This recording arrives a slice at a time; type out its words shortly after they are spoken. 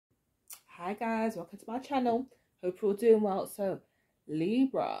Hi guys, welcome to my channel. Hope you're all doing well. So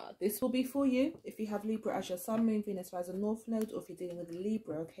Libra, this will be for you if you have Libra as your sun, moon, Venus, rising, north node, or if you're dealing with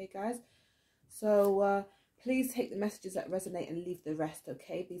Libra. Okay guys, so please take the messages that resonate and leave the rest.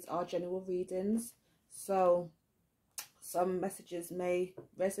 Okay, these are general readings, so some messages may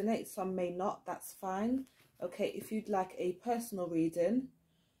resonate, some may not. That's fine. Okay, if you'd like a personal reading,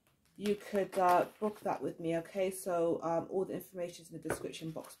 you could book that with me. Okay, so all the information is in the description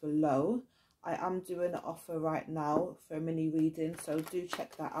box below. I am doing an offer right now for a mini reading, so do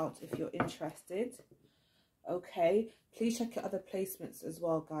check that out if you're interested. Okay, please check your other placements as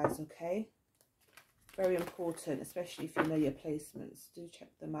well, guys. Okay, very important, especially if you know your placements. Do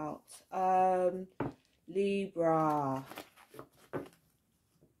check them out. Libra,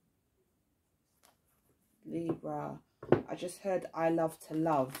 I just heard I love to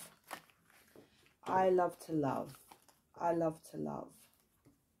love. I love to love. I love to love.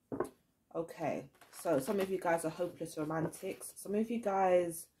 Okay, so some of you guys are hopeless romantics. Some of you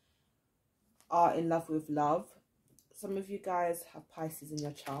guys are in love with love. Some of you guys have Pisces in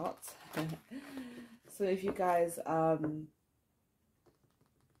your chart. Some of you guys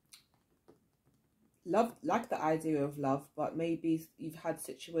like the idea of love, but maybe you've had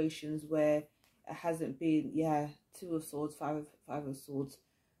situations where it hasn't been, Two of Swords, Five of Swords,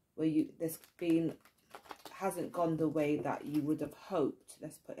 where hasn't gone the way that you would have hoped.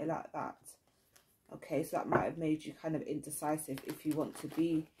 Let's put it like that. Okay, so that might have made you kind of indecisive if you want to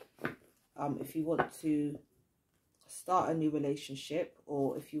be, if you want to start a new relationship,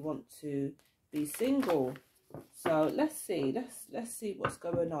 or if you want to be single. So let's see, let's see what's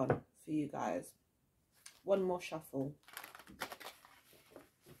going on for you guys. One more shuffle.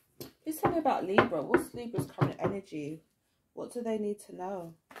 Please tell me about Libra. What's Libra's current energy? What do they need to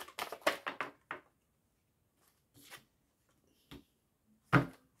know?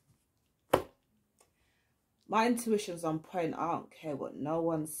 My intuition's on point. I don't care what no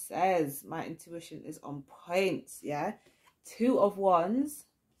one says. My intuition is on point, yeah? Two of Wands,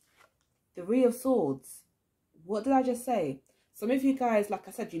 Three of Swords. What did I just say? Some of you guys, like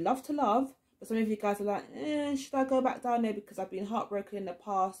I said, you love to love, but some of you guys are like, should I go back down there because I've been heartbroken in the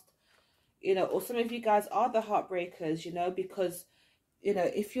past? You know, or some of you guys are the heartbreakers, you know, because, you know,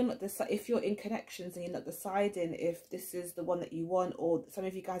 if you're in connections and you're not deciding if this is the one that you want, or some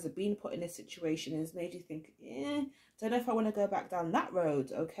of you guys have been put in this situation and it's made you think, don't know if I want to go back down that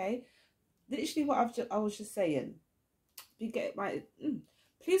road. Okay, literally what I was just saying. You get my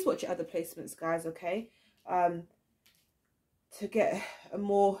please watch your other placements, guys. Okay, to get a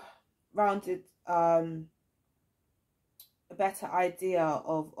more rounded, a better idea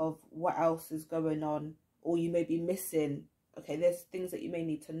of what else is going on, or you may be missing. Okay, there's things that you may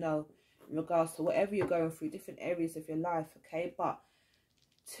need to know in regards to whatever you're going through, different areas of your life. Okay, but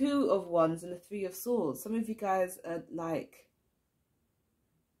Two of Wands and the Three of Swords. Some of you guys are like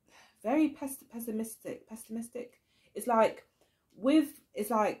very pessimistic. It's like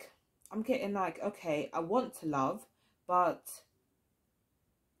I'm getting like, okay, I want to love, but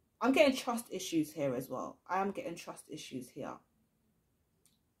I'm getting trust issues here as well. I am getting trust issues here.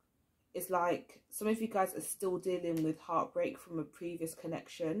 It's like some of you guys are still dealing with heartbreak from a previous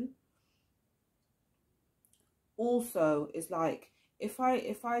connection. Also, it's like if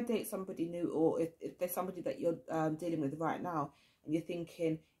I date somebody new, or if there's somebody that you're dealing with right now, and you're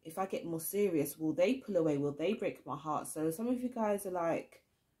thinking, if I get more serious, will they pull away? Will they break my heart? So some of you guys are like,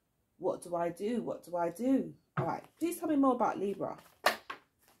 what do I do? What do I do? All right, please tell me more about Libra.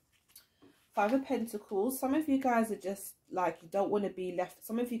 Five of Pentacles. Some of you guys are just like, you don't want to be left.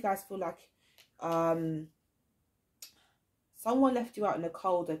 Some of you guys feel like someone left you out in the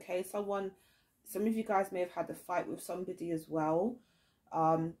cold. Okay, some of you guys may have had a fight with somebody as well.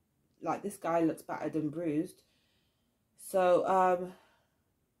 Like this guy looks battered and bruised. So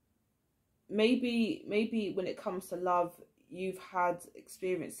maybe when it comes to love, you've had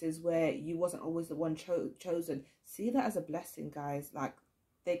experiences where you wasn't always the one chosen. See that as a blessing, guys. Like,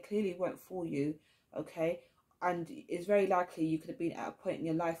 they clearly weren't for you, okay? And it's very likely you could have been at a point in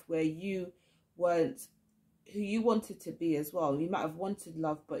your life where you weren't who you wanted to be as well. You might have wanted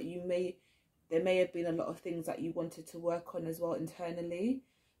love, but there may have been a lot of things that you wanted to work on as well internally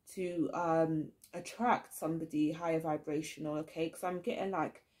to attract somebody higher vibrational, okay? Because I'm getting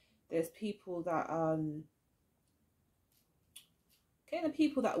like there's people that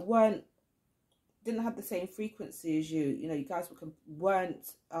didn't have the same frequency as you. You know, you guys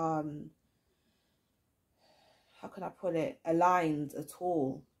weren't how can I put it, aligned at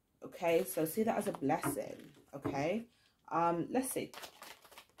all. Okay, so see that as a blessing. Okay, let's see.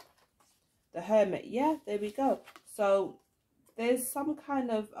 The Hermit. Yeah, there we go. So there's some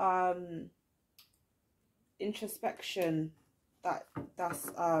kind of introspection that's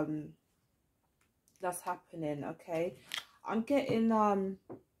happening. Okay, I'm getting some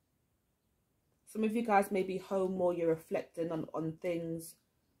of you guys may be home or you're reflecting on things,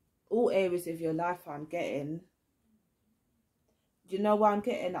 all areas of your life. I'm getting, you know what I'm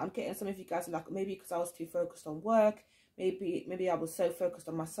getting some of you guys are like, maybe because I was too focused on work, maybe I was so focused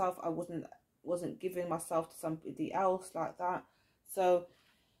on myself I wasn't giving myself to somebody else like that. So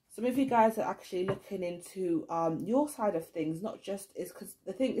some of you guys are actually looking into your side of things, not just, is because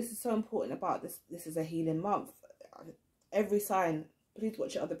the thing, this is so important about this is a healing month. Every sign, please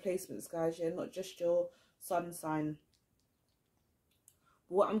watch your other placements, guys, yeah, not just your sun sign.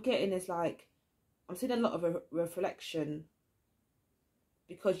 What I'm getting is like, I'm seeing a lot of reflection,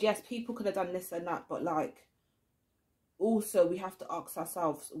 because yes, people could have done this and that, but like, also we have to ask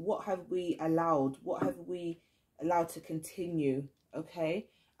ourselves, what have we allowed to continue? Okay,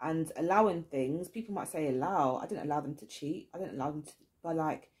 and allowing things, people might say allow, I didn't allow them to cheat, I didn't allow them to, but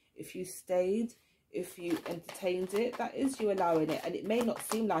like, if you stayed, if you entertained it, that is you allowing it. And it may not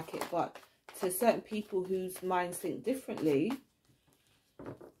seem like it, but to certain people whose minds think differently,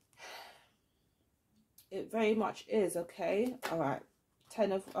 it very much is. Okay, all right,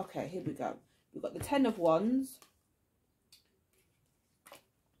 okay, here we go. We've got the 10 of Wands,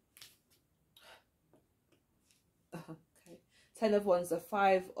 okay, 10 of Wands, the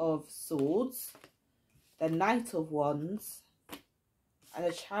 5 of Swords, the Knight of Wands, and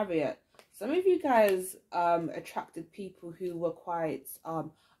a Chariot. Some of you guys attracted people who were quite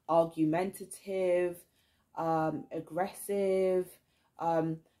argumentative, aggressive,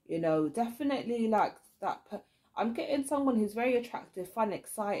 you know, definitely like that. I'm getting someone who's very attractive, fun,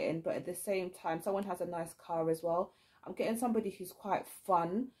 exciting, but at the same time, someone has a nice car as well. I'm getting somebody who's quite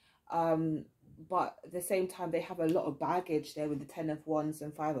fun, but at the same time, they have a lot of baggage there with the 10 of Wands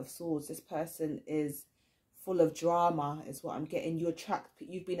and 5 of Swords. This person is full of drama, is what I'm getting.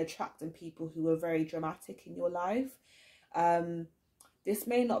 You've been attracting people who are very dramatic in your life. This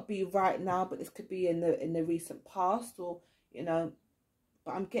may not be right now, but this could be in the recent past, or you know.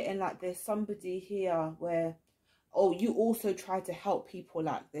 But I'm getting like there's somebody here where, oh, you also try to help people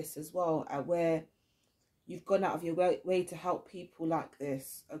like this as well, where you've gone out of your way to help people like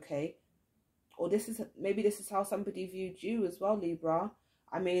this. Okay, or maybe this is how somebody viewed you as well, Libra.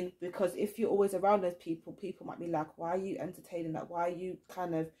 I mean, because if you're always around those people, people might be like, why are you entertaining that? Why are you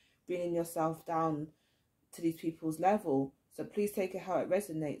kind of bringing yourself down to these people's level? So please take it how it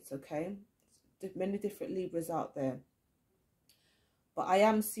resonates, okay? There's many different Libras out there. But I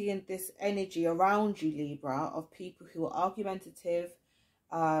am seeing this energy around you, Libra, of people who are argumentative.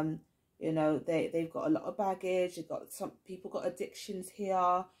 You know, they've got a lot of baggage. Some people got addictions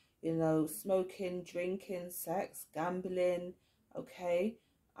here, you know, smoking, drinking, sex, gambling. Okay,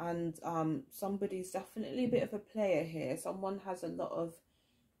 and somebody's definitely a bit of a player here. Someone has a lot of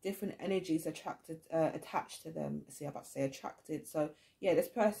different energies attached to them. See, I'm about to say attracted. So yeah, this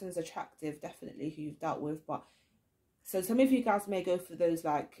person's attractive, definitely, who you've dealt with. But so some of you guys may go for those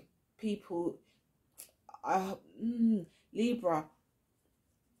like people, Libra,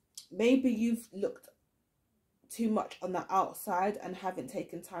 maybe you've looked too much on the outside and haven't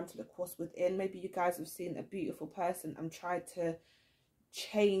taken time to look what's within. Maybe you guys have seen a beautiful person and tried to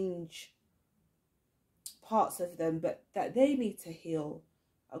change parts of them, but that they need to heal.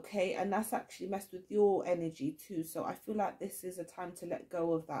 Okay, and that's actually messed with your energy too. So I feel like this is a time to let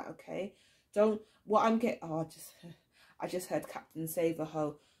go of that. Okay, I just heard Captain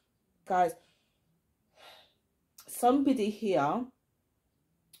Save-A-Ho. Guys, somebody here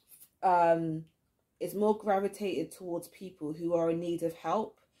is more gravitated towards people who are in need of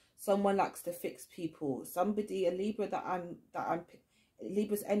help. Someone likes to fix people. Somebody, a Libra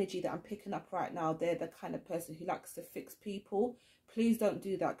Libra's energy that I'm picking up right now, they're the kind of person who likes to fix people. Please don't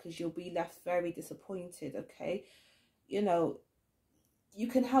do that, because you'll be left very disappointed. Okay, you know, you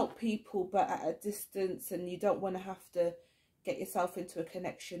can help people, but at a distance, and you don't want to have to get yourself into a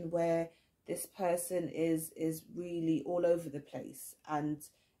connection where this person is really all over the place, and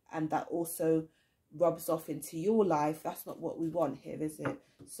that also rubs off into your life. That's not what we want here, is it?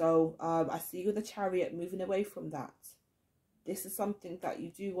 So I see you with the Chariot moving away from that. This is something that you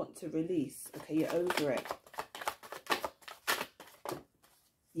do want to release. Okay, you're over it.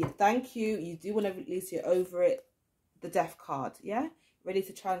 Yeah, thank you. You do want to release, you're over it. The Death card, yeah? Ready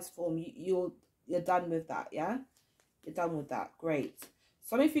to transform. You're done with that, yeah? You're done with that. Great.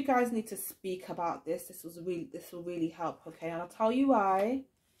 Some of you guys need to speak about this. This will really help, okay? And I'll tell you why.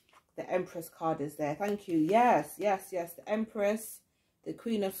 The Empress card is there. Thank you. Yes, yes, yes. The Empress, the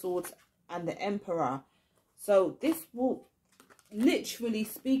Queen of Swords, and the Emperor. So this will literally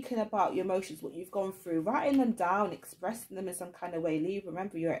speaking about your emotions, what you've gone through, writing them down, expressing them in some kind of way. Libra,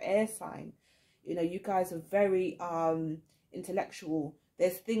 remember, you're an air sign. You know, you guys are very intellectual.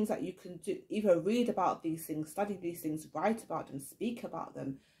 There's things that you can do, either read about these things, study these things, write about them, speak about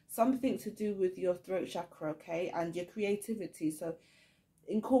them. Something to do with your throat chakra, okay, and your creativity. So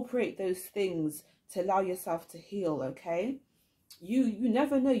incorporate those things to allow yourself to heal, okay? You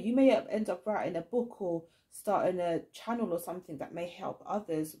never know. You may end up writing a book or starting a channel or something that may help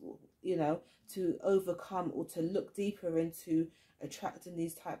others, you know, to overcome or to look deeper into attracting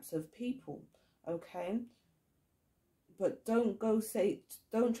these types of people, okay? But don't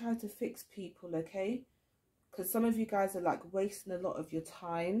try to fix people, okay? Because some of you guys are like wasting a lot of your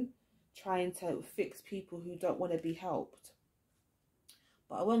time trying to fix people who don't want to be helped.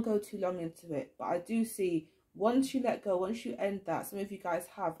 But I won't go too long into it. But I do see, once you let go, once you end that, some of you guys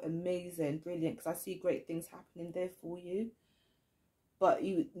have amazing, brilliant, because I see great things happening there for you. But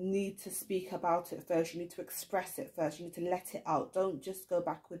you need to speak about it first. You need to express it first. You need to let it out. Don't just go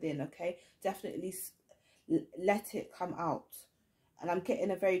back within, okay? Definitely let it come out. And I'm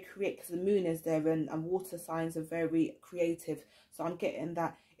getting a very creative, because the moon is there, and water signs are very creative. So I'm getting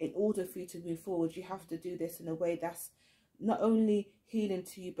that in order for you to move forward, you have to do this in a way that's not only healing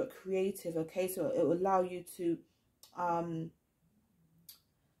to you, but creative, okay? So it will allow you to how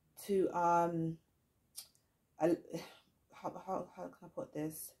can I put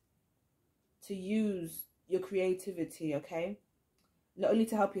this? To use your creativity, okay? Not only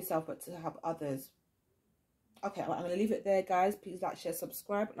to help yourself, but to help others. Okay, well, I'm going to leave it there, guys. Please like, share,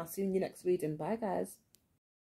 subscribe, and I'll see you in your next reading. Bye, guys.